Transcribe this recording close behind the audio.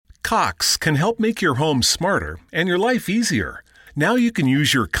Cox can help make your home smarter and your life easier. Now you can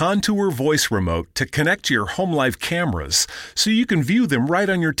use your Contour voice remote to connect to your home life cameras so you can view them right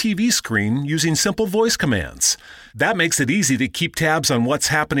on your TV screen using simple voice commands. That makes it easy to keep tabs on what's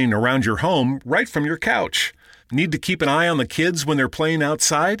happening around your home right from your couch. Need to keep an eye on the kids when they're playing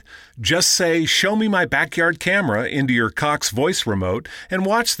outside? Just say, "Show me my backyard camera" into your Cox voice remote and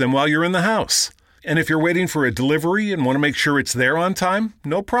watch them while you're in the house. And if you're waiting for a delivery and want to make sure it's there on time,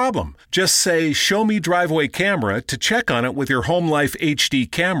 no problem. Just say, "Show me driveway camera" to check on it with your Home Life HD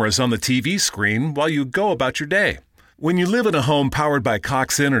cameras on the TV screen while you go about your day. When you live in a home powered by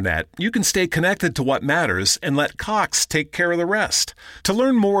Cox Internet, you can stay connected to what matters and let Cox take care of the rest. To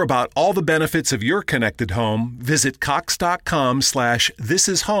learn more about all the benefits of your connected home, visit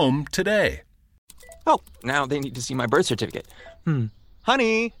cox.com/thisishome today. Oh, now they need to see my birth certificate.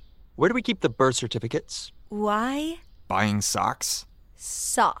 Honey, where do we keep the birth certificates? Why? Buying socks?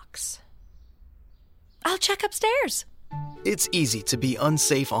 Socks. I'll check upstairs. It's easy to be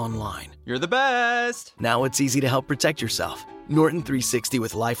unsafe online. You're the best! Now it's easy to help protect yourself. Norton 360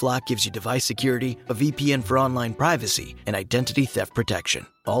 with LifeLock gives you device security, a VPN for online privacy, and identity theft protection,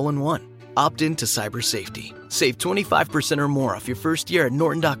 all in one. Opt in to cyber safety. Save 25% or more off your first year at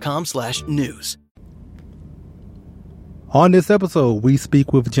norton.com/news. On this episode, we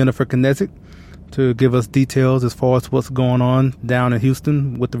speak with Jennifer Knezek to give us details as far as what's going on down in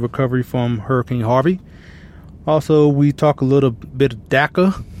Houston with the recovery from Hurricane Harvey. Also, we talk a little bit of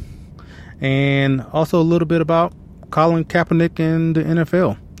DACA and also a little bit about Colin Kaepernick and the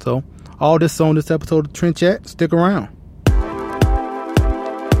NFL. So, all this on this episode of Trend Chat. Stick around.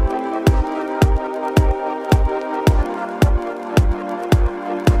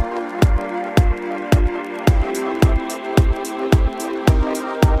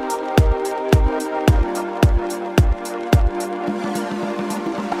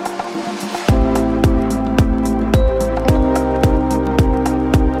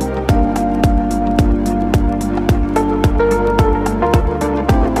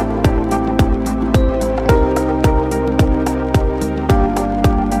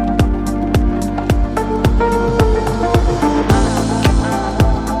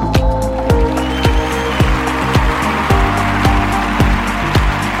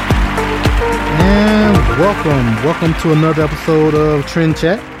 Welcome to another episode of Trend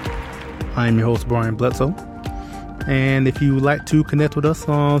Chat. I'm your host, Brian Bledsoe. And if you would like to connect with us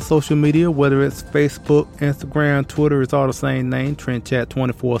on social media, whether it's Facebook, Instagram, Twitter, it's all the same name, Trend Chat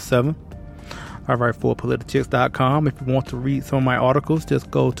 24/7. I write for Politichicks.com. If you want to read some of my articles, just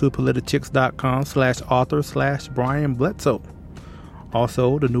go to Politichicks.com/author/Brian Bledsoe.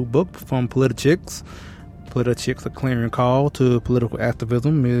 Also, the new book from Politichicks, Politichicks: A Clarion Call to Political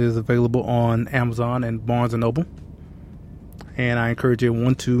Activism, is available on Amazon and Barnes & Noble. And I encourage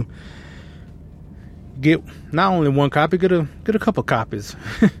everyone to get not only one copy, get a couple copies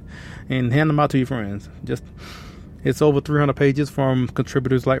and hand them out to your friends. It's over 300 pages from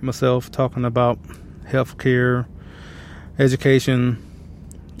contributors like myself talking about healthcare, education,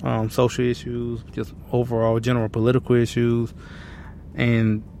 social issues, just overall general political issues.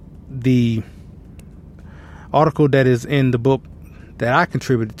 And the article that is in the book that I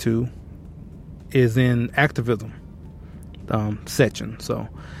contributed to is in activism section. So,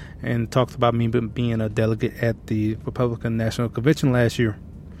 and talks about me being a delegate at the Republican National Convention last year.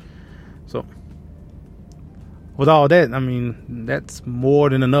 So, with all that, I mean, that's more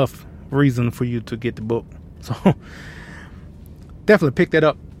than enough reason for you to get the book. So, definitely pick that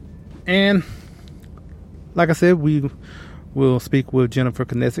up. And like I said, we will speak with Jennifer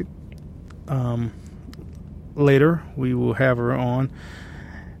Knezek. Later, we will have her on.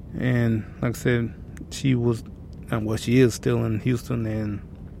 And like I said, she is still in Houston, and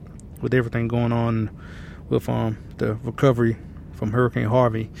with everything going on with the recovery from Hurricane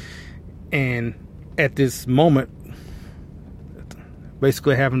Harvey. And at this moment,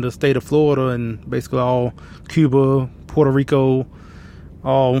 basically having the state of Florida and basically all Cuba, Puerto Rico,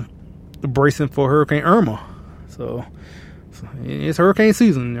 all bracing for Hurricane Irma. So it's hurricane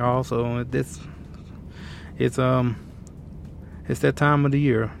season, y'all. So it's that time of the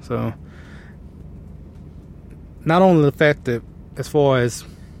year. So not only the fact that as far as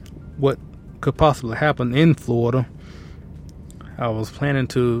what could possibly happen in Florida, I was planning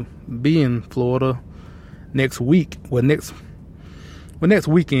to be in Florida next week. Next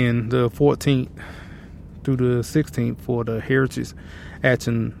weekend, the 14th through the 16th, for the Heritage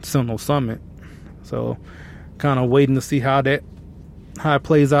Action Sentinel Summit. So kind of waiting to see how it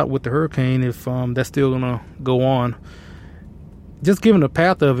plays out with the hurricane, if that's still gonna go on. Just given the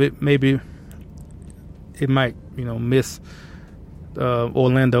path of it, maybe it might miss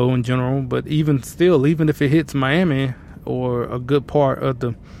Orlando in general, but even still, even if it hits Miami or a good part of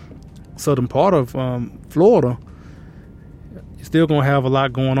the southern part of Florida, you're still going to have a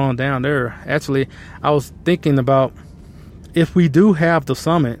lot going on down there. Actually, I was thinking about if we do have the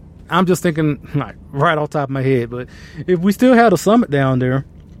summit, I'm just thinking like right off the top of my head, but if we still have the summit down there,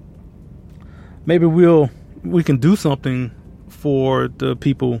 maybe we can do something for the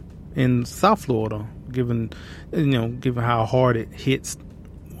people in South Florida, given how hard it hits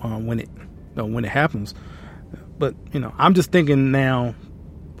when it happens. But I'm just thinking now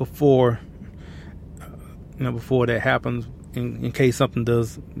before that happens, in case something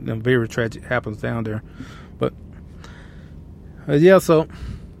does very tragic happens down there. But so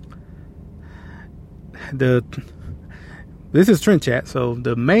this is Trend Chat. So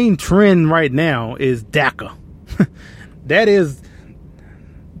the main trend right now is DACA. That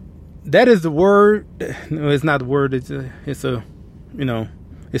is the word. No, it's not the word. It's a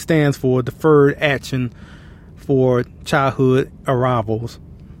it stands for Deferred Action for Childhood Arrivals,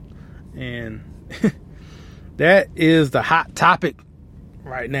 and that is the hot topic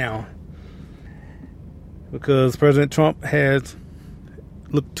right now because President Trump has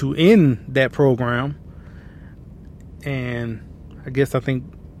looked to end that program, and I think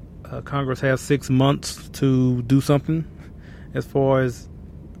Congress has 6 months to do something as far as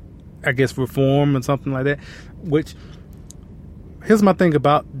reform and something like that. Which, here's my thing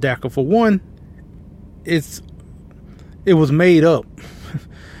about DACA. For one, it was made up.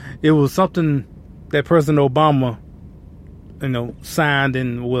 It was something that President Obama, signed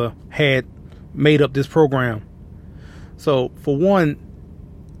and had made up this program. So for one,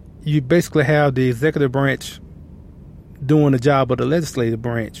 you basically have the executive branch doing the job of the legislative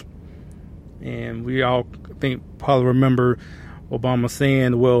branch. And we all probably remember Obama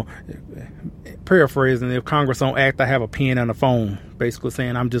saying, well, paraphrasing, if Congress don't act, I have a pen and a phone, basically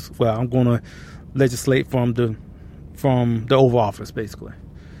saying I'm going to legislate from the Oval Office, basically.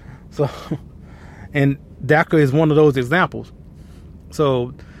 So, and DACA is one of those examples.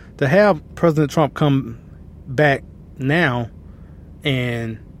 So to have President Trump come back now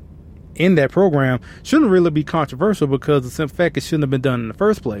and in that program shouldn't really be controversial because the simple fact it shouldn't have been done in the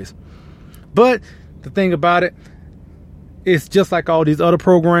first place. But the thing about it, it's just like all these other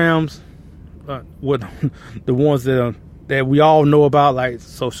programs, with the ones that we all know about, like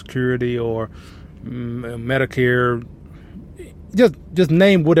Social Security or Medicare. Just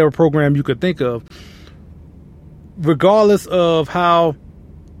name whatever program you could think of. Regardless of how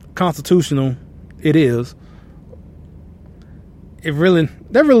constitutional it is, that really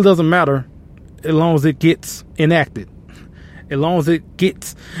doesn't matter as long as it gets enacted. As long as it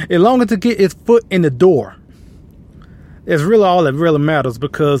gets its foot in the door. It's really all that really matters,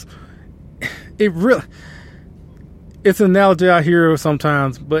 because it's an analogy I hear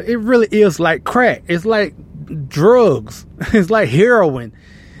sometimes, but it really is like crack. It's like drugs. It's like heroin.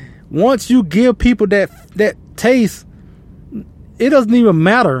 Once you give people that taste, it doesn't even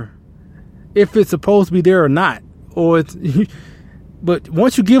matter if it's supposed to be there or not. But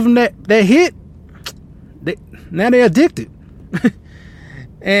once you give them that hit, now they're addicted.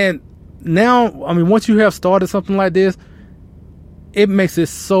 And now, once you have started something like this, it makes it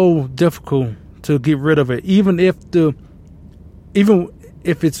so difficult to get rid of it, even if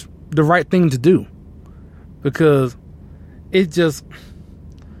it's the right thing to do, because it just,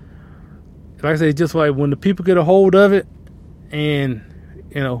 like I say, just like when the people get a hold of it, and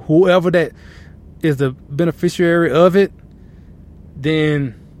whoever that is the beneficiary of it,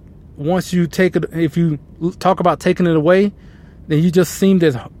 then once you take it, if you talk about taking it away, then you just seemed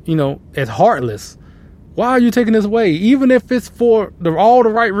as heartless. Why are you taking this away? Even if it's for all the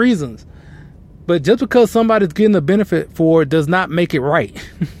right reasons. But just because somebody's getting a benefit for it does not make it right.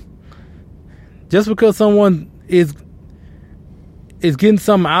 Just because someone is getting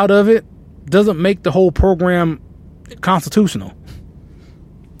something out of it doesn't make the whole program constitutional.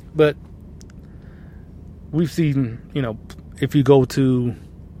 But we've seen, if you go to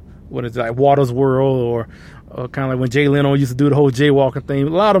like Waters World or kind of like when Jay Leno used to do the whole jaywalking thing, a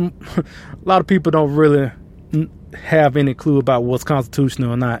lot of people don't really have any clue about what's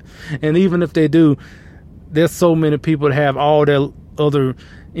constitutional or not. And even if they do, there's so many people that have all their other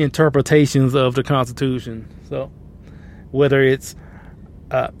interpretations of the Constitution. So whether it's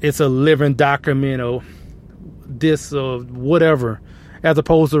a living document or this or whatever, as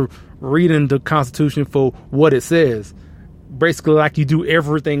opposed to reading the Constitution for what it says, basically like you do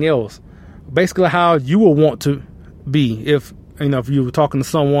everything else. Basically how you would want to be if you were talking to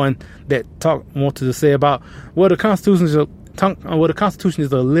someone that wanted to say about the Constitution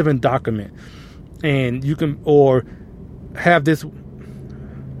is a living document, and you can or have this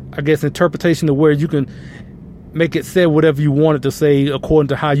I guess, interpretation to where you can make it say whatever you want it to say according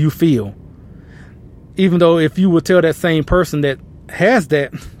to how you feel. Even though if you would tell that same person that has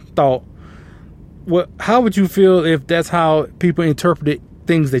that thought, well, how would you feel if that's how people interpret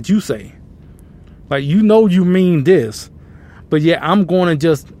things that you say? Like, you know you mean this, but yet I'm going to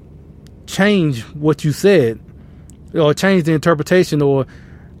just change what you said or change the interpretation, or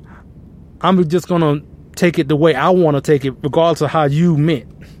I'm just going to take it the way I want to take it regardless of how you meant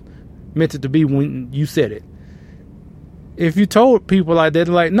it to be when you said it. If you told people like that,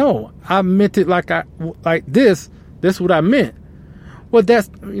 like, no, I meant it like this is what I meant. Well, that's,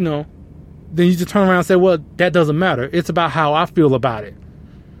 then you just turn around and say, well, that doesn't matter. It's about how I feel about it.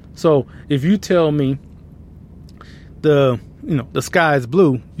 So if you tell me the sky is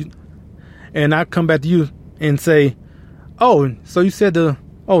blue, and I come back to you and say, oh, so you said the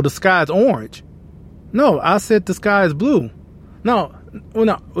sky is orange. No, I said the sky is blue. No,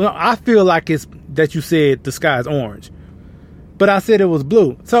 I feel like it's that you said the sky is orange, but I said it was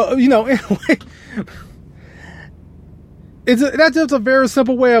blue. So, anyway, that's just a very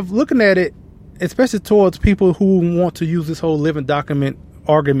simple way of looking at it, especially towards people who want to use this whole living document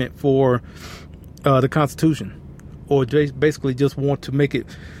argument for the Constitution, or basically just want to make it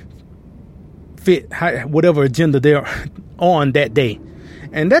fit whatever agenda they're on that day.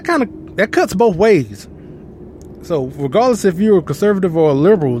 And that cuts both ways. So regardless if you're a conservative or a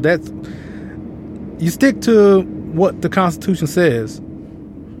liberal, you stick to what the Constitution says,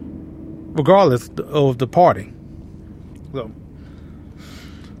 regardless of the party.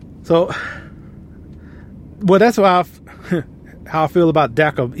 So well, that's how I feel about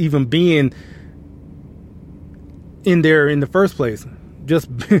DACA even being in there in the first place. Just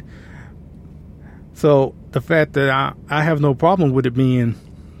so the fact that I have no problem with it being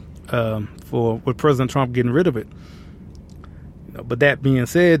with President Trump getting rid of it. But that being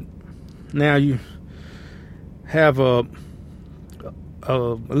said, now you have at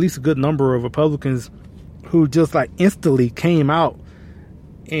least a good number of Republicans who just like instantly came out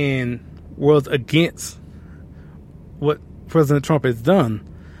and was against what President Trump has done.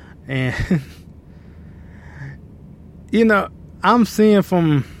 And I'm seeing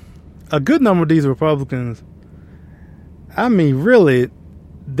from a good number of these Republicans, I mean, really,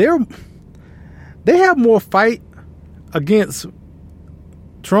 they have more fight against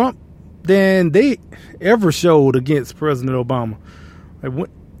Trump than they ever showed against President Obama.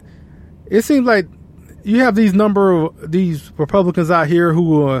 It seems like you have these Republicans out here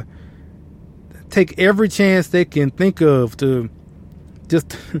who take every chance they can think of to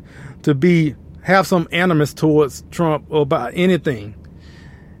just to have some animus towards Trump or about anything.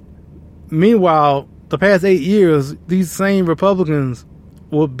 Meanwhile, the past 8 years, these same Republicans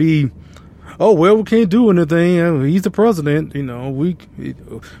will be, oh, well, we can't do anything. He's the president.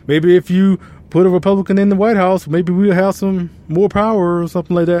 Maybe if you put a Republican in the White House, maybe we'll have some more power or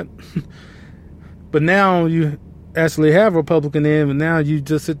something like that. But now you actually have a Republican in, and now you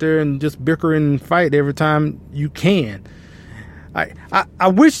just sit there and just bicker and fight every time you can. I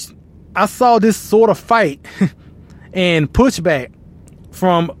wish I saw this sort of fight and pushback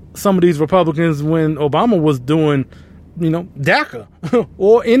from some of these Republicans when Obama was doing, DACA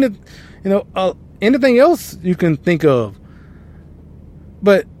or anything else you can think of.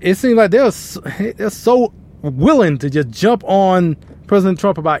 But it seems like they're so willing to just jump on President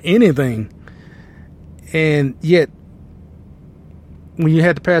Trump about anything. And yet, when you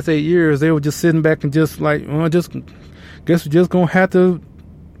had the past 8 years, they were just sitting back and just like, well, guess we're just going to have to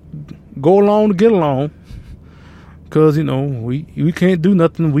go along to get along. Because, we can't do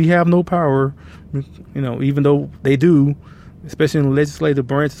nothing. We have no power, even though they do, especially in the legislative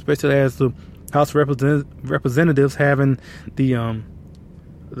branch, especially as the House of Representatives having the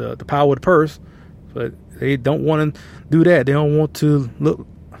power of the purse. But they don't want to do that. They don't want to look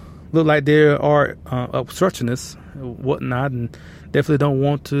like they are obstructionists or whatnot, and definitely don't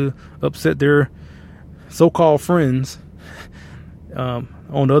want to upset their so-called friends on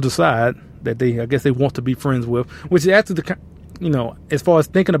the other side that I guess they want to be friends with, which is actually as far as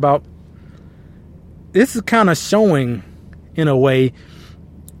thinking about, this is kind of showing in a way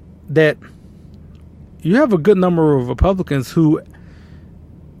that you have a good number of Republicans who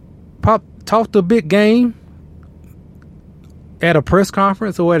talked a big game at a press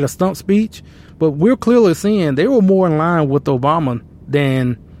conference or at a stump speech, but we're clearly seeing they were more in line with Obama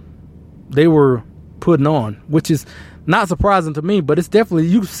than they were putting on, which is not surprising to me, but it's definitely,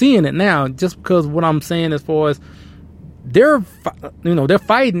 you seeing it now, just because what I'm saying as far as they're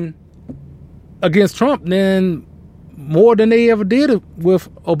fighting against Trump more than they ever did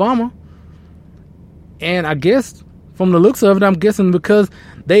with Obama. And I guess from the looks of it, I'm guessing because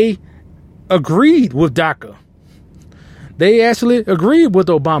they agreed with DACA. They actually agreed with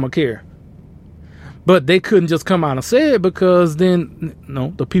Obamacare. But they couldn't just come out and say it because then,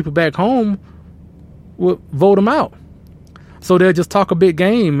 the people back home would vote them out. So they'll just talk a big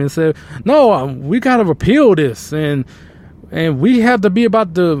game and say, no, we got to repeal this. And we have to be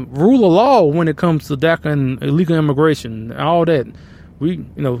about the rule of law when it comes to DACA and illegal immigration and all that.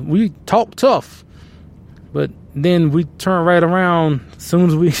 We talk tough. But then we turn right around as soon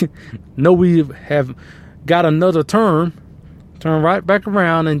as we know we have got another term, turn right back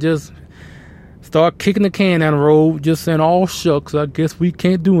around and just start kicking the can down the road, just saying, "Oh shucks, I guess we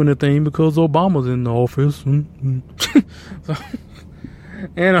can't do anything because Obama's in the office."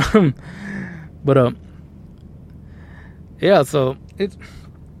 So it's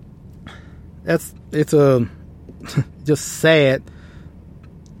just sad,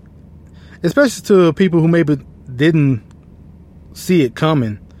 especially to people who maybe didn't see it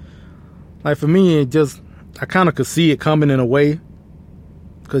coming. Like for me, I kind of could see it coming in a way,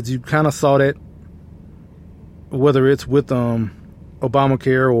 because you kind of saw that, whether it's with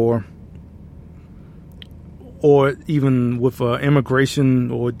Obamacare or even with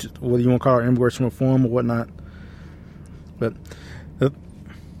immigration, or just, whether you want to call it immigration reform or whatnot. But the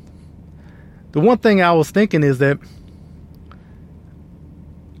one thing I was thinking is that,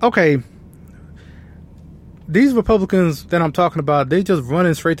 okay, these Republicans that I'm talking about, they just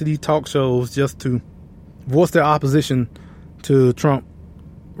running straight to these talk shows just to voice their opposition to Trump.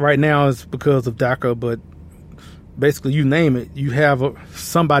 Right now it's because of DACA, but basically you name it, you have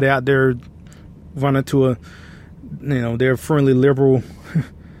somebody out there running to their friendly liberal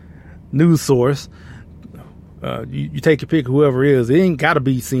news source. You take your pick, whoever it is. It ain't got to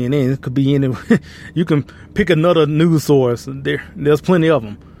be CNN. It could be any. You can pick another news source. There's plenty of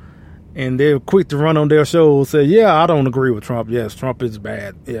them. And they're quick to run on their shows, say, yeah, I don't agree with Trump. Yes, Trump is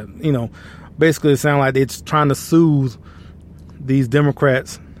bad. Yeah, basically it sounds like they're trying to soothe these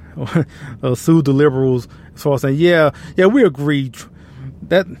Democrats, soothe the liberals, as far as saying, yeah, we agree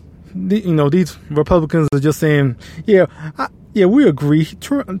that, these Republicans are just saying, yeah, we agree.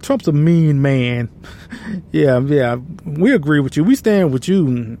 Trump's a mean man. yeah, we agree with you. We stand with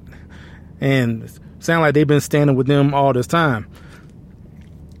you. And sound like they've been standing with them all this time.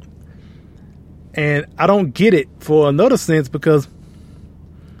 And I don't get it for another sense, because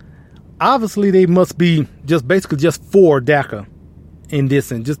obviously they must be basically just for DACA in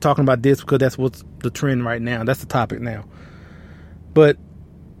this, and just talking about this because that's what's the trend right now. That's the topic now. But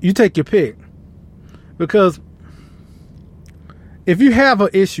you take your pick, because if you have an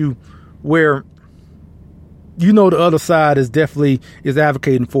issue where the other side is definitely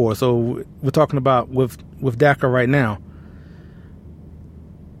advocating for, so we're talking about with DACA right now,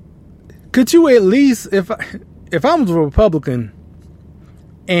 could you at least, if I was a Republican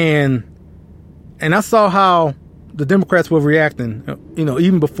and I saw how the Democrats were reacting,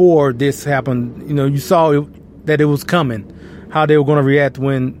 even before this happened, you saw that it was coming, how they were going to react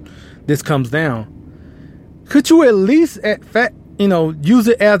when this comes down. Could you at least, use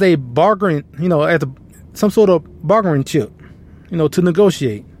it as a bargain, as some sort of bargaining chip, to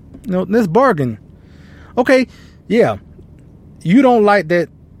negotiate? Let's bargain. Okay, yeah, you don't like that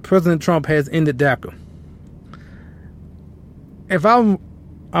President Trump has ended DACA. If I'm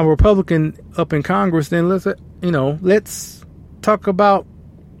a Republican up in Congress, then let's talk about,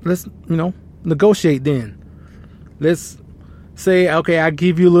 negotiate then. Let's say, okay, I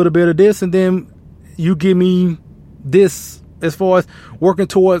give you a little bit of this, and then you give me this as far as working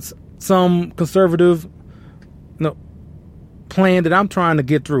towards some conservative plan that I'm trying to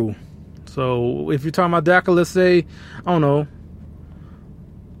get through. So if you're talking about DACA, let's say, I don't know,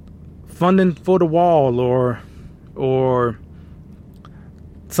 funding for the wall, or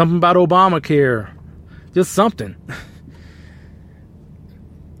something about Obamacare, just something.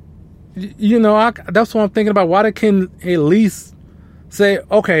 That's what I'm thinking about. Why they can at least say,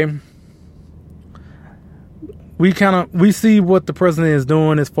 okay, we see what the president is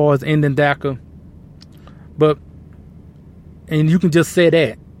doing as far as ending DACA, and you can just say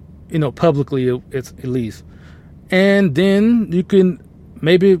that, publicly, it's at least, and then you can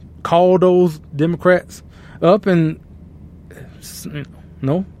maybe call those Democrats up and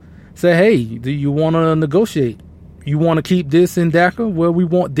say, hey, do you want to negotiate? You want to keep this in DACA? Well, we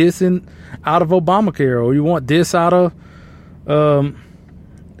want this out of Obamacare, or you want this out of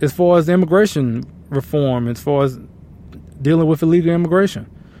as far as immigration reform, as far as dealing with illegal immigration.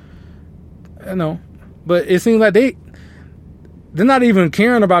 But it seems like they're not even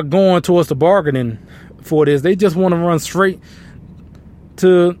caring about going towards the bargaining for this. They just want to run straight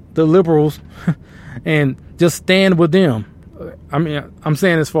to the liberals and just stand with them. I mean, I'm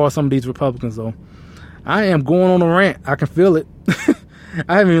saying as far as some of these Republicans, though, I am going on a rant. I can feel it.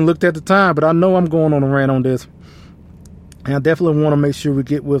 I haven't even looked at the time, but I know I'm going on a rant on this. And I definitely want to make sure we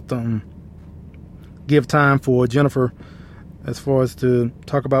get with, give time for Jennifer as far as to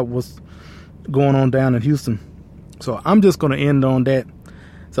talk about what's going on down in Houston. So I'm just going to end on that.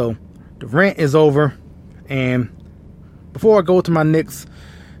 So the rant is over. And before I go to my next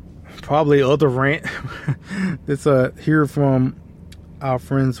probably other rant, let's hear from our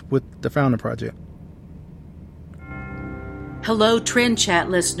friends with the Founding Project. Hello, Trend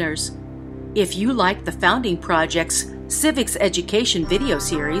Chat listeners. If you like the Founding Project's Civics Education video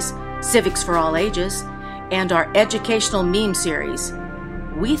series, Civics for All Ages, and our educational meme series,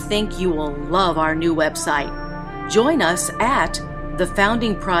 we think you will love our new website. Join us at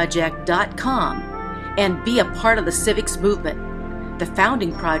thefoundingproject.com and be a part of the civics movement. The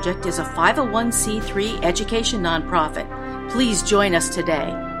Founding Project is a 501c3 education nonprofit. Please join us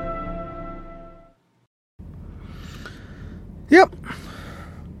today. Yep.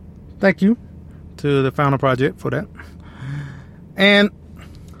 Thank you to the Founding Project for that. And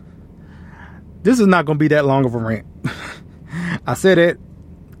this is not going to be that long of a rant. I said it.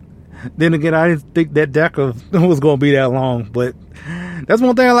 Then again, I didn't think that DACA was going to be that long. But that's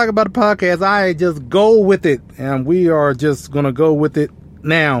one thing I like about the podcast. I just go with it. And we are just going to go with it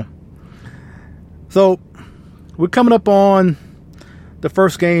now. So we're coming up on the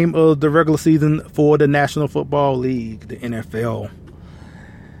first game of the regular season for the National Football League, the NFL.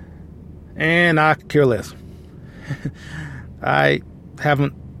 And I care less. I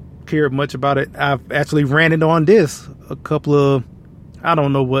haven't cared much about it. I've actually ranted on this a couple of, I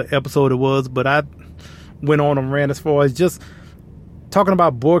don't know what episode it was, but I went on and ran as far as just talking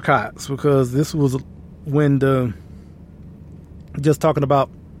about boycotts, because this was when just talking about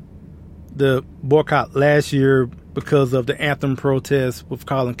the boycott last year because of the anthem protest with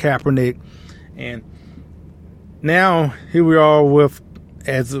Colin Kaepernick. And now here we are with,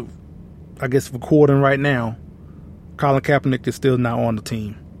 as of, I guess, recording right now, Colin Kaepernick is still not on the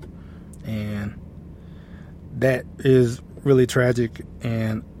team. And that is really tragic.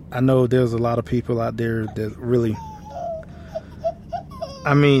 And I know there's a lot of people out there that really,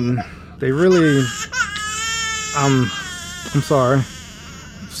 I mean, they really, I'm sorry.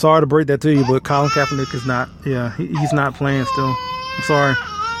 Sorry to break that to you, but Colin Kaepernick is not, he's not playing still. I'm sorry.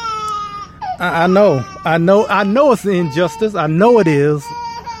 I know it's an injustice. I know it is,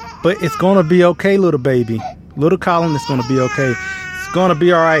 but it's going to be okay, little baby. Little Colin, it's going to be okay. It's going to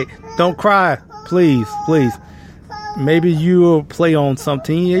be all right. Don't cry. Please. Maybe you'll play on some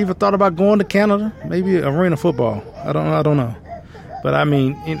team. You ever thought about going to Canada? Maybe arena football. I don't know. But I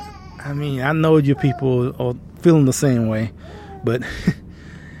mean, I know you people are feeling the same way, but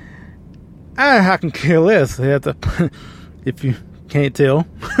I can care less if you can't tell.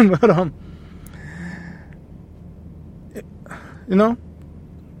 But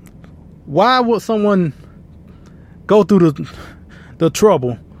why would someone go through the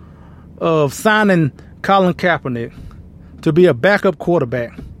trouble of signing Colin Kaepernick to be a backup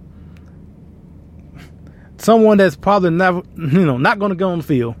quarterback? Someone that's probably never, not going to go on the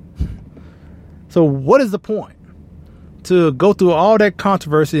field. So what is the point to go through all that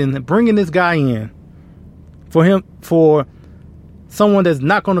controversy and bringing this guy in for someone that's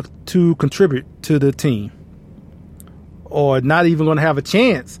not going to contribute to the team, or not even going to have a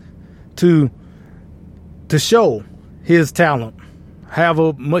chance to show his talent,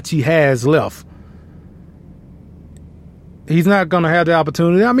 however much he has left? He's not going to have the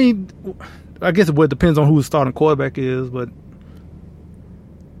opportunity. I mean, I guess it depends on who the starting quarterback is, but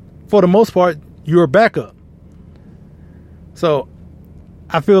for the most part, you're a backup. So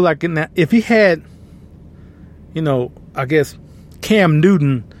I feel like if he had, I guess Cam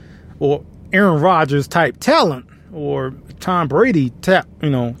Newton or Aaron Rodgers type talent, or Tom Brady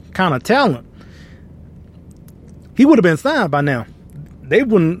kind of talent, he would have been signed by now.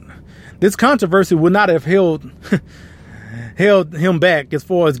 This controversy would not have held him back as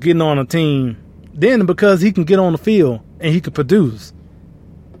far as getting on a team then, because he can get on the field and he can produce.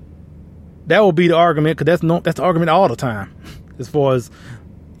 That will be the argument, because that's the argument all the time. As far as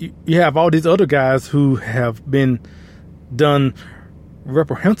you have all these other guys who have been done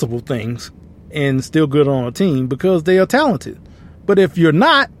reprehensible things and still good on a team because they are talented. But if you're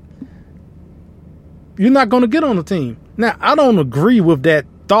not going to get on the team. Now, I don't agree with that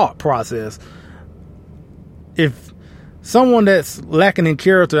thought process. If someone that's lacking in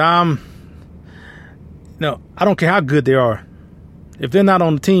character, I don't care how good they are. If they're not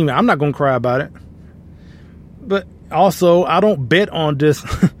on the team, I'm not going to cry about it. But also, I don't bet on this.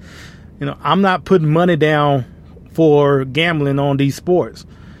 I'm not putting money down for gambling on these sports.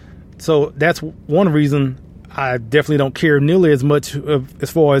 So that's one reason I definitely don't care nearly as much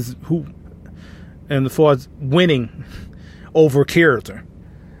as far as winning over character.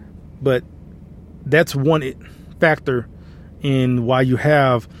 But that's one factor in why you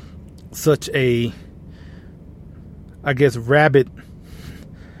have such a, I guess, rabid,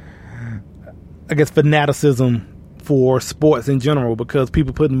 fanaticism for sports in general, because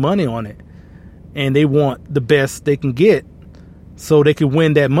people put money on it and they want the best they can get so they can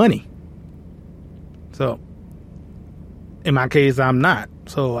win that money. So in my case, I'm not.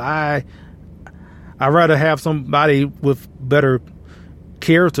 So I'd rather have somebody with better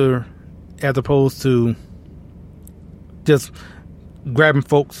character as opposed to just grabbing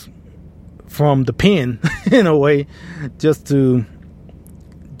folks from the pen in a way just to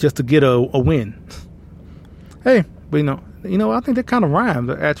get a win. Hey, but you know, I think that kind of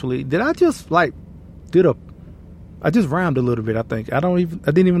rhymed actually. Did I just I just rhymed a little bit, I think. I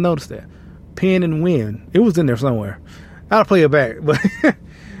didn't even notice that. Pen and win. It was in there somewhere. I'll play it back.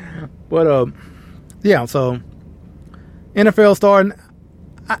 But yeah, so NFL starting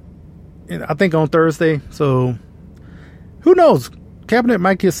I think on Thursday. So who knows? Kaepernick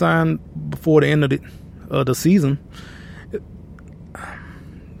might get signed before the end of the season.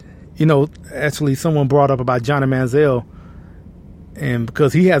 You know, actually someone brought up about Johnny Manziel, and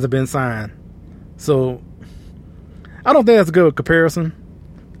because he hasn't been signed. So I don't think that's a good comparison,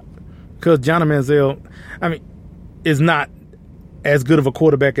 because Johnny Manziel, is not as good of a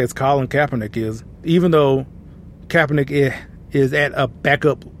quarterback as Colin Kaepernick is. Even though Kaepernick is at a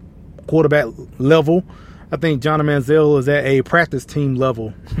backup quarterback level, I think Johnny Manziel is at a practice team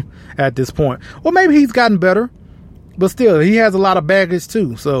level at this point. Or maybe he's gotten better, but still, he has a lot of baggage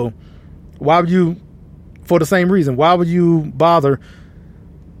too. So why would you, for the same reason, why would you bother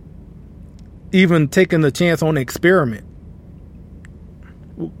even taking the chance on the experiment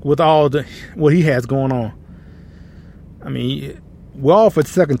with all what he has going on? We're all for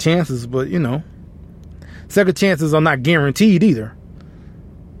second chances, but second chances are not guaranteed either.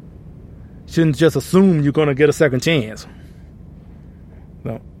 Shouldn't just assume you're going to get a second chance.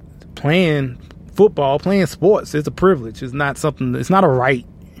 No, playing football, playing sports, it's a privilege. It's not something. It's not a right.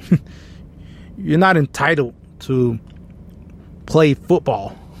 You're not entitled to play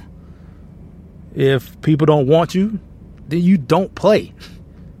football. If people don't want you, then you don't play.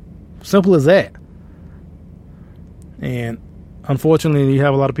 Simple as that. And unfortunately, you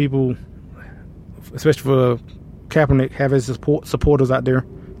have a lot of people, especially for Kaepernick, have his supporters out there.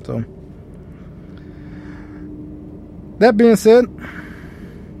 So that being said,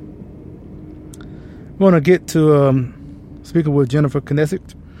 I'm going to get to speaking with Jennifer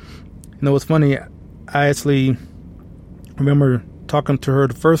Knesset. It's funny. I actually remember talking to her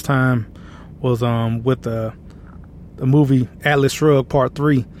the first time was with the movie Atlas Shrugged Part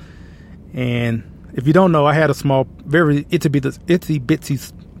 3. And if you don't know, I had a small, very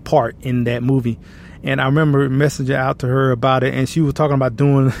itsy-bitsy part in that movie. And I remember messaging out to her about it, and she was talking about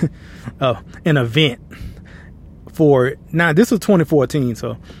doing an event for it. Now, this was 2014,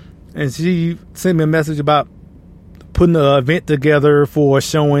 and she sent me a message about putting an event together for a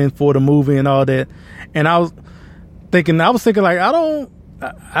showing for the movie and all that. And I was thinking like,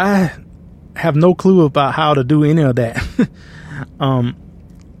 I have no clue about how to do any of that.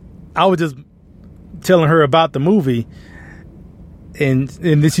 I was just telling her about the movie, and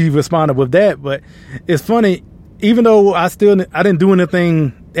then she responded with that. But it's funny, even though I didn't do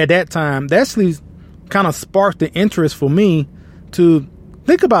anything at that time, that actually kind of sparked the interest for me to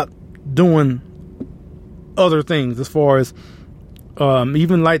think about doing other things, as far as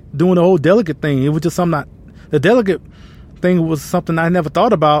even like doing the whole delegate thing. It was just something the delegate thing was something I never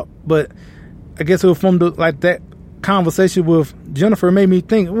thought about, but I guess it was from that conversation with Jennifer made me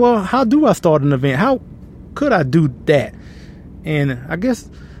think, well, how do I start an event? How could I do that? And I guess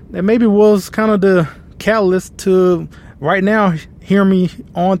that maybe was kind of the catalyst to right now hear me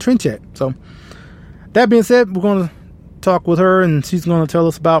on Trend Chat. So that being said, we're going to talk with her, and she's going to tell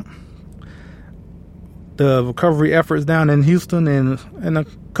us about the recovery efforts down in Houston and a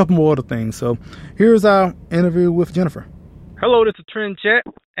couple more other things. So here's our interview with Jennifer. Hello, this is Trend Chat,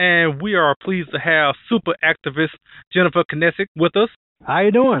 and we are pleased to have super activist Jennifer Knesset with us. How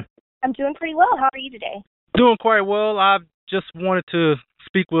you doing? I'm doing pretty well. How are you today? Doing quite well. I just wanted to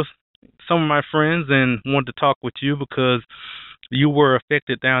speak with some of my friends and wanted to talk with you because you were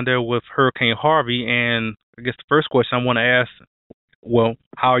affected down there with Hurricane Harvey. And I guess the first question I want to ask, well,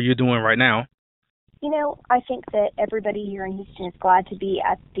 how are you doing right now? I think that everybody here in Houston is glad to be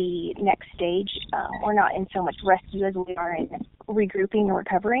at the next stage. We're not in so much rescue as we are in regrouping and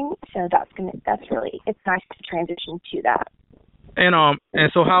recovering. So it's nice to transition to that.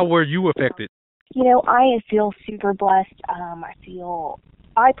 And so how were you affected? I feel super blessed.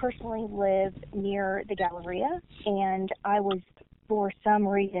 I personally live near the Galleria, and I was for some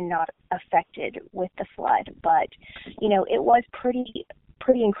reason not affected with the flood, but it was pretty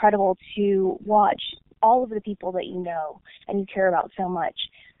incredible to watch all of the people that you know and you care about so much,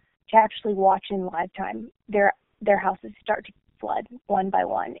 to actually watch in live time their houses start to flood one by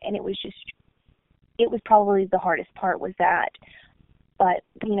one. And it was probably the hardest part was that. But,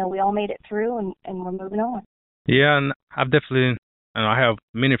 we all made it through and we're moving on. Yeah, and I have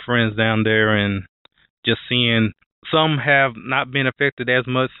many friends down there, and just seeing some have not been affected as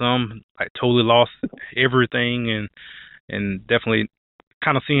much, some totally lost everything, and definitely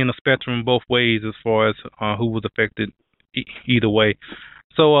kind of seeing the spectrum both ways as far as who was affected either way.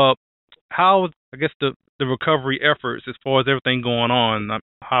 So how, I guess, the recovery efforts as far as everything going on,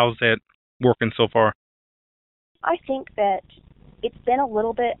 how's that working so far? I think that it's been a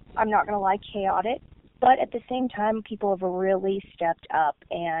little bit, I'm not going to lie, chaotic, but at the same time, people have really stepped up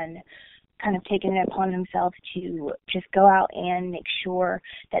and kind of taken it upon themselves to just go out and make sure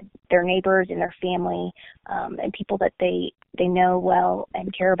that their neighbors and their family and people that they know well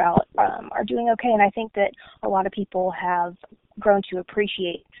and care about are doing okay. And I think that a lot of people have grown to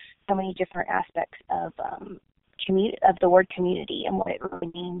appreciate so many different aspects of the word community and what it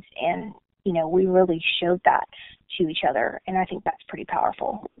really means. And we really showed that to each other, and I think that's pretty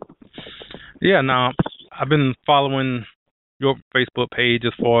powerful. Yeah, now, I've been following your Facebook page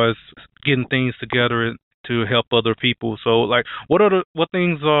as far as getting things together to help other people. So, what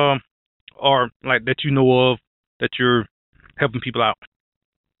things are that you know of that you're helping people out?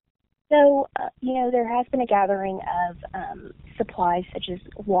 So, there has been a gathering of supplies such as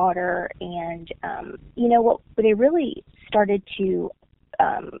water, and what they really started to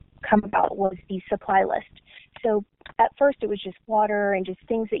come about was the supply list. So at first it was just water and just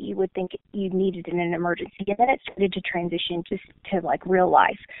things that you would think you needed in an emergency, and then it started to transition just to real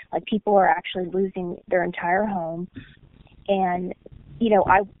life. People are actually losing their entire home, and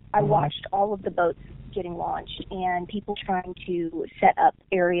I watched all of the boats getting launched and people trying to set up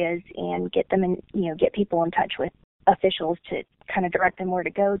areas and get them in, get people in touch with officials to kind of direct them where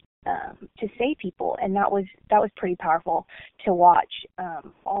to go to save people. And that was pretty powerful to watch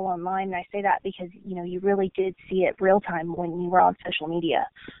all online. And I say that because you really did see it real time when you were on social media,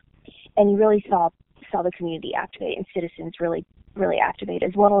 and you really saw the community activate and citizens really activate,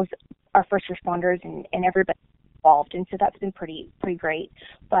 as well as our first responders and everybody involved. And so that's been pretty great.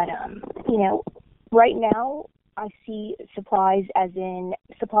 But right now I see supplies as in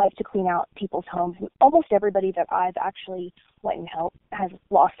supplies to clean out people's homes. Almost everybody that I've actually went and helped has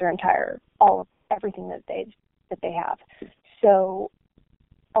lost their everything that they have. So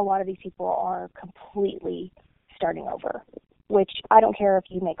a lot of these people are completely starting over, which I don't care if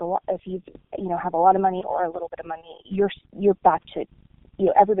you make if you have a lot of money or a little bit of money, you're back to,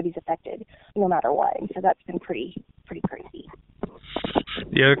 everybody's affected no matter what. And so that's been pretty crazy.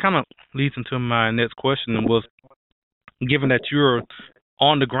 Yeah, it kind of leads into my next question, was, given that you're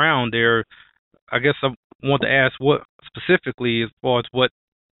on the ground there, I guess I want to ask what specifically, as far as what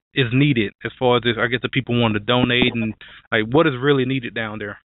is needed, as far as I guess the people want to donate, and what is really needed down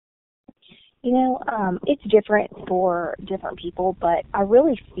there? It's different for different people, but I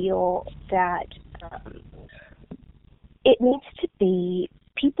really feel that it needs to be,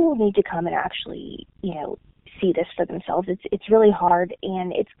 people need to come and actually, see this for themselves. It's really hard,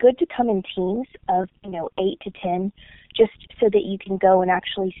 and it's good to come in teams of 8 to 10, just so that you can go and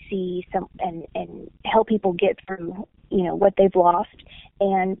actually see some and help people get through what they've lost,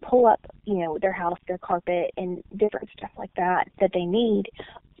 and pull up their house, their carpet, and different stuff like that they need.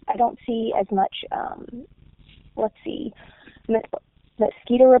 I don't see as much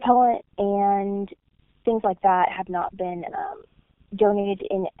mosquito repellent and things like that have not been donated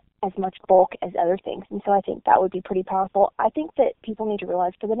in as much bulk as other things. And so I think that would be pretty powerful. I think that people need to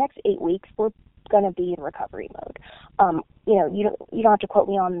realize for the next 8 weeks, we're going to be in recovery mode. You don't have to quote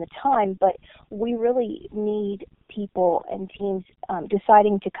me on the time, but we really need people and teams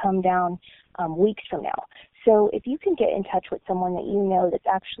deciding to come down weeks from now. So if you can get in touch with someone that that's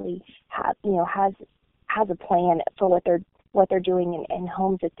actually has a plan for what they're doing and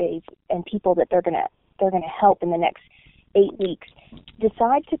homes that and people that they're gonna help in the next 8 weeks,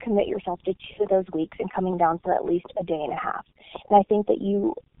 decide to commit yourself to 2 of those weeks and coming down for at least a day and a half. And I think that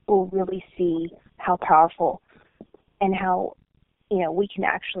you will really see how powerful and how we can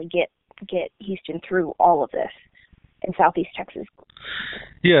actually get get Houston through all of this in Southeast Texas.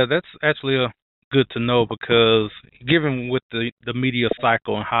 Yeah, that's actually good to know, because given with the media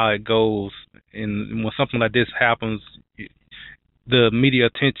cycle and how it goes, and when something like this happens, the media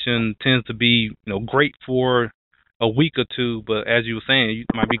attention tends to be great for a week or two, but as you were saying, you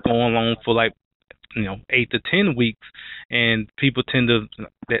might be going on for 8 to 10 weeks, and people tend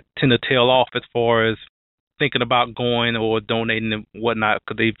to tail off as far as thinking about going or donating and whatnot,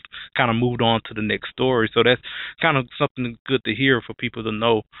 because they've kind of moved on to the next story. So that's kind of something good to hear for people to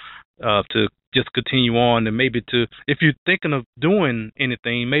know, to just continue on, and maybe if you're thinking of doing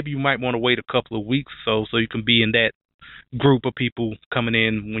anything, maybe you might want to wait a couple of weeks so you can be in that group of people coming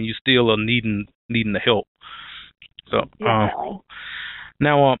in when you still are needing the help. So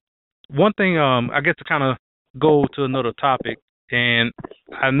now one thing, I guess, to kind of go to another topic, and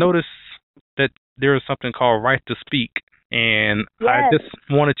I noticed that there is something called Right to Speak, and yes. I just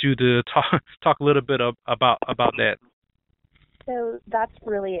wanted you to talk a little bit about that. So that's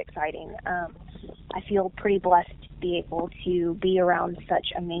really exciting. I feel pretty blessed to be able to be around such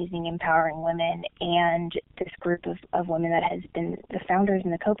amazing, empowering women, and this group of women that has been the founders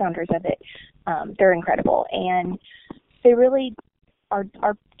and the co-founders of it. They're incredible, and they really are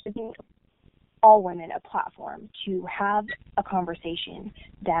giving all women a platform to have a conversation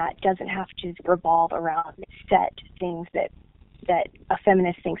that doesn't have to revolve around set things that a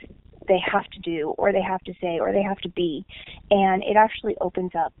feminist thinks they have to do, or they have to say, or they have to be. And it actually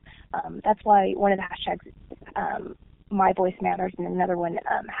opens up. That's why one of the hashtags, My Voice Matters, and another one,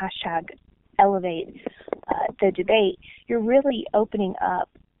 hashtag Elevate the Debate. You're really opening up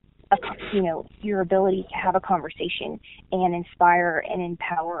your ability to have a conversation and inspire and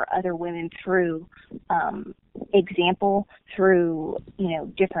empower other women through example, through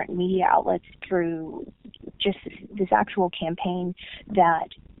different media outlets, through just this actual campaign that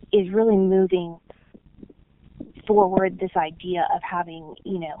is really moving forward this idea of having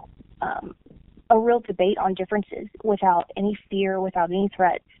a real debate on differences without any fear, without any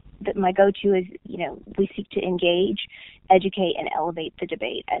threat. That my go-to is, we seek to engage, educate, and elevate the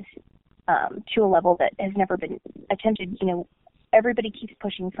debate as to a level that has never been attempted. Everybody keeps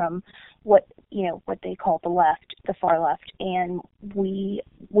pushing from what they call the left, the far left, and we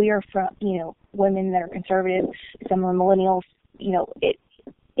are from women that are conservative. Some are millennials.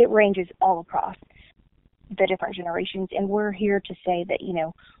 It ranges all across the different generations, and we're here to say that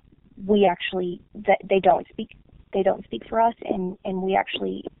we actually that they don't speak for us, and we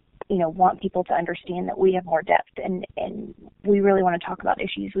actually want people to understand that we have more depth, and we really want to talk about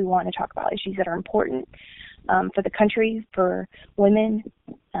issues. We want to talk about issues that are important for the country, for women,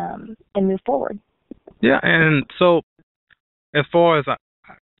 and move forward. Yeah, and so as far as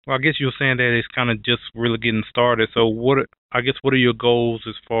I guess you were saying that it's kind of just really getting started. So what are your goals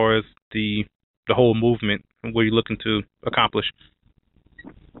as far as the whole movement, and what you're looking to accomplish?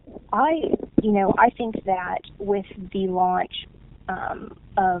 I think that with the launch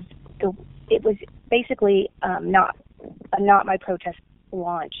it was basically not my protest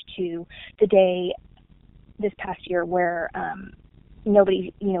launch to the day this past year where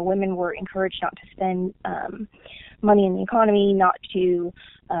women were encouraged not to spend money in the economy, not to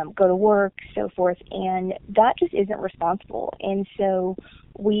go to work, so forth, and that just isn't responsible. And so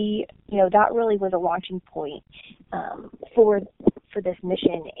that really was a launching point for this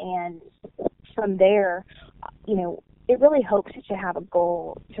mission, and from there, it really hopes to have a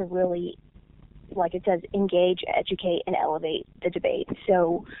goal to really, like it says, engage, educate, and elevate the debate.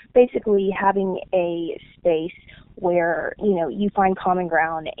 So basically having a space where, you find common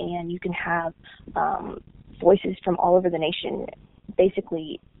ground and you can have voices from all over the nation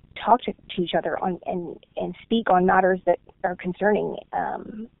basically talk to each other on and speak on matters that are concerning,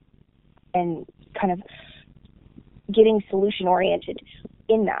 and kind of getting solution oriented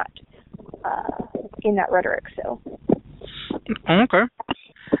in that rhetoric. So okay.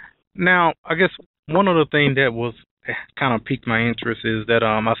 Now, I guess one other thing that was kind of piqued my interest is that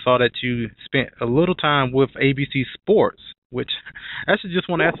I saw that you spent a little time with ABC Sports, which I actually just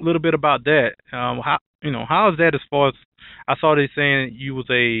want to ask a little bit about that. How is that, as far as I saw they saying you was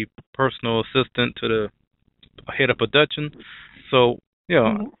a personal assistant to the head of production. So,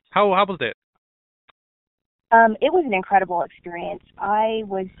 how was that? It was an incredible experience. I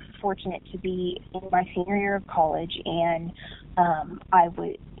was fortunate to be in my senior year of college, and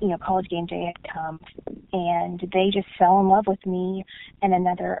College Game Day had come, and they just fell in love with me and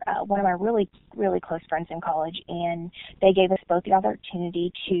another one of my really, really close friends in college, and they gave us both the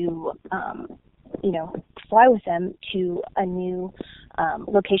opportunity to, fly with them to a new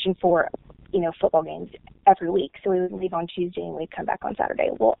location for football games every week. So we would leave on Tuesday and we'd come back on Saturday.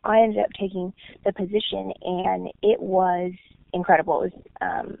 Well, I ended up taking the position, and it was incredible.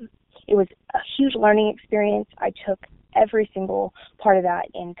 It was a huge learning experience. I took every single part of that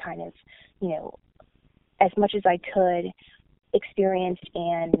and kind of, as much as I could, experienced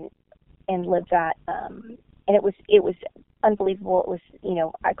and lived that. And it was unbelievable. It was,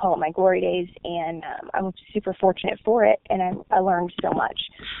 I call it my glory days, and I'm super fortunate for it. And I learned so much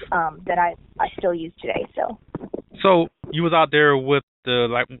that I still use today. So you was out there with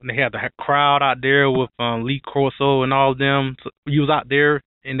they had the crowd out there with Lee Corso and all of them. So you was out there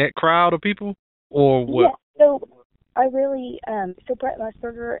in that crowd of people, or what? Yeah. So I really, so Brett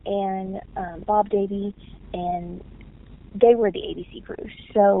Musburger and Bob Davey, and they were the ABC crew.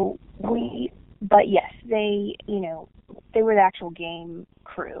 So but yes, they were the actual game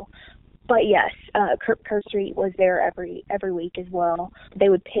crew. But yes, Kirk Street was there every week as well. They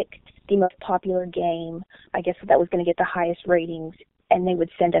would pick the most popular game, I guess that was going to get the highest ratings, and they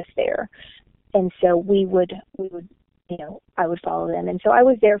would send us there. And so we would I would follow them. And so I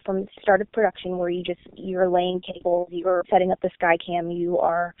was there from start of production, where you're laying cables, you're setting up the Skycam, you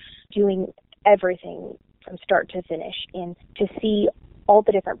are doing everything from start to finish. And to see all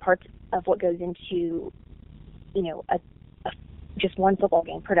the different parts of what goes into, just one football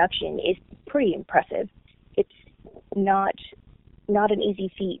game production is pretty impressive. It's not an easy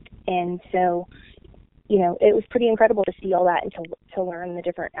feat. And so, it was pretty incredible to see all that and to learn the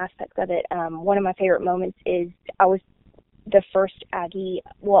different aspects of it. One of my favorite moments is I was the first Aggie,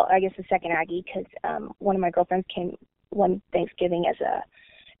 well, I guess the second Aggie, because one of my girlfriends came one Thanksgiving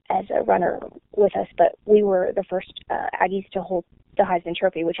as a runner with us, but we were the first Aggies to hold the Heisman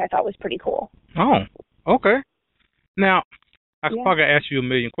Trophy, which I thought was pretty cool. Oh, okay. Now, I could probably ask you a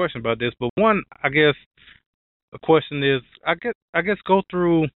million questions about this, but one, I guess, the question is, I guess go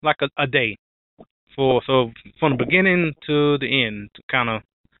through like a day, so from the beginning to the end, kind of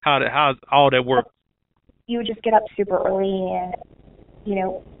how all that works. You would just get up super early, and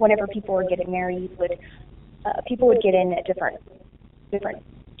whenever people were getting there, people would get in at different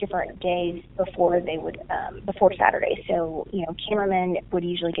days before they would before Saturday. So cameramen would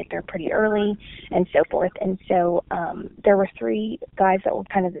usually get there pretty early, and so forth. And so there were three guys that were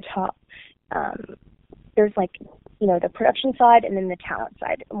kind of the top. There's the production side and then the talent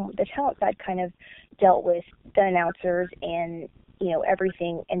side. The talent side kind of dealt with the announcers and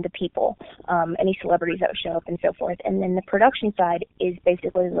everything, and the people, any celebrities that would show up and so forth. And then the production side is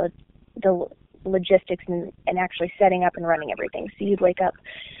basically the logistics and actually setting up and running everything. So you'd wake up,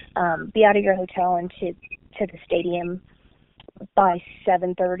 be out of your hotel and to the stadium by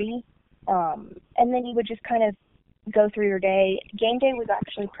 7:30, and then you would just kind of go through your day. Game day was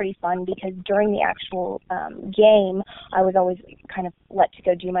actually pretty fun, because during the actual game, I was always kind of let to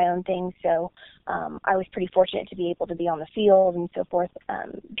go do my own thing. So I was pretty fortunate to be able to be on the field and so forth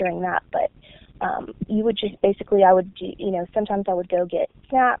during that. But you would just basically, I would do, sometimes I would go get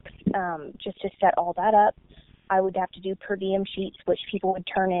snacks just to set all that up. I would have to do per diem sheets, which people would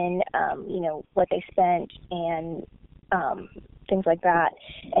turn in, what they spent and things like that.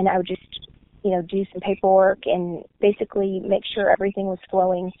 And I would just do some paperwork and basically make sure everything was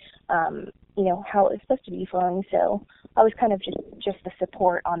flowing, how it was supposed to be flowing. So I was kind of just the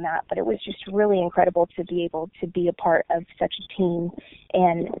support on that, but it was just really incredible to be able to be a part of such a team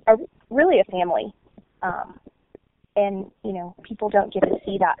and really a family. And, people don't get to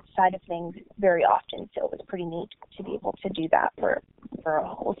see that side of things very often. So it was pretty neat to be able to do that for a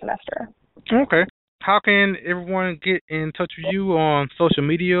whole semester. Okay. How can everyone get in touch with you on social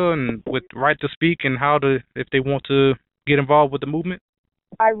media and with Right to Speak, and if they want to get involved with the movement?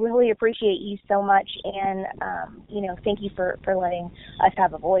 I really appreciate you so much, and thank you for letting us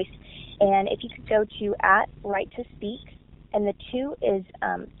have a voice. And if you could go to @Right to Speak, and the 2 is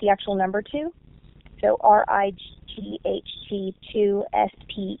the actual number 2, so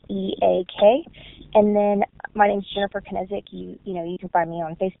RIGHT2SPEAK, and then my name's Jennifer Knezik. You can find me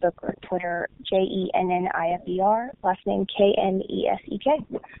on Facebook or Twitter, JENNIFER, last name KNESEK.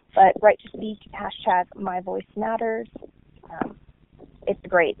 But Right to Speak, #My Voice Matters. It's a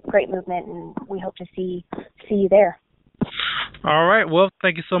great movement, and we hope to see you there. All right. Well,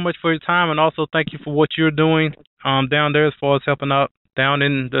 thank you so much for your time, and also thank you for what you're doing down there as far as helping out down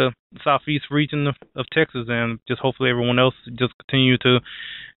in the southeast region of Texas, and just hopefully everyone else just continue to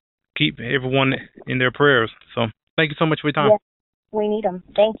keep everyone in their prayers. So thank you so much for your time. Yes, we need them.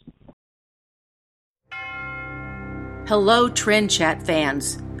 Thank you. Hello, Trend Chat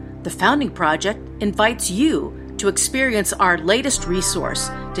fans. The Founding Project invites you to experience our latest resource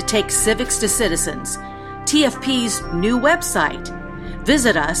to take civics to citizens, TFP's new website.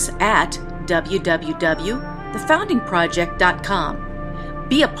 Visit us at www.thefoundingproject.com.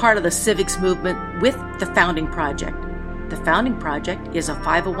 Be a part of the civics movement with The Founding Project. The Founding Project is a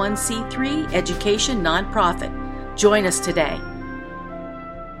 501c3 education nonprofit. Join us today.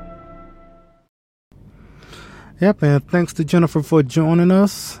 Yep, and thanks to Jennifer for joining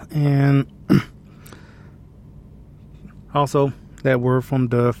us. And also that word from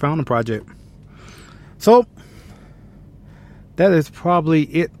the Founding Project. So that is probably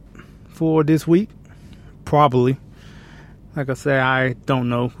it for this week. Probably. Like I say, I don't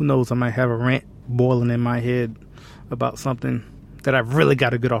know. Who knows? I might have a rant boiling in my head about something that I've really got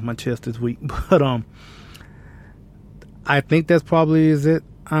to get off my chest this week. But I think that's probably is it.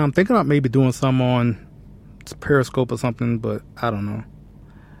 I'm thinking about maybe doing some on Periscope or something, but I don't know.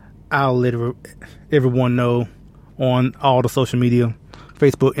 I'll let everyone know on all the social media,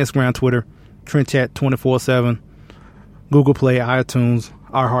 Facebook, Instagram, Twitter, Trend Chat 24/7, Google Play, iTunes,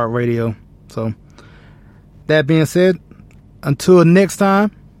 iHeartRadio. So that being said, until next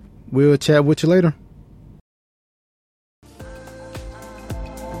time, we'll chat with you later.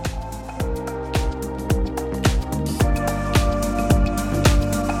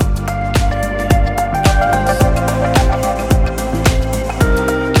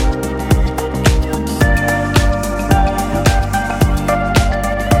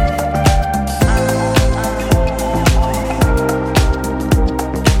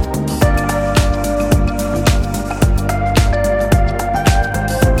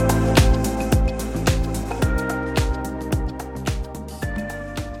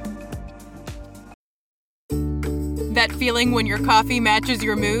 That feeling when your coffee matches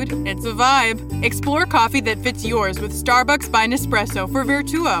your mood? It's a vibe. Explore coffee that fits yours with Starbucks by Nespresso for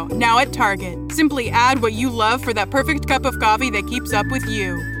Vertuo, now at Target. Simply add what you love for that perfect cup of coffee that keeps up with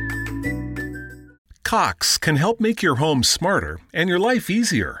you. Cox can help make your home smarter and your life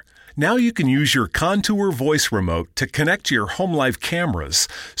easier. Now you can use your Contour voice remote to connect to your home life cameras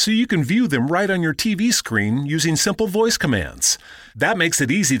so you can view them right on your TV screen using simple voice commands. That makes it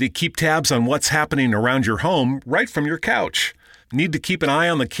easy to keep tabs on what's happening around your home right from your couch. Need to keep an eye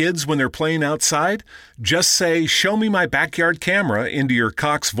on the kids when they're playing outside? Just say, "Show me my backyard camera" into your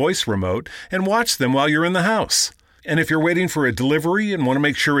Cox voice remote and watch them while you're in the house. And if you're waiting for a delivery and want to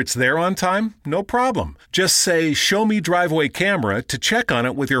make sure it's there on time, no problem. Just say, "Show me driveway camera" to check on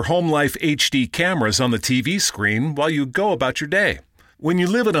it with your Home Life HD cameras on the TV screen while you go about your day. When you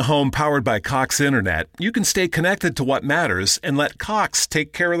live in a home powered by Cox Internet, you can stay connected to what matters and let Cox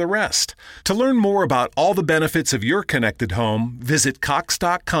take care of the rest. To learn more about all the benefits of your connected home, visit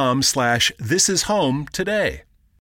cox.com/thisishome today.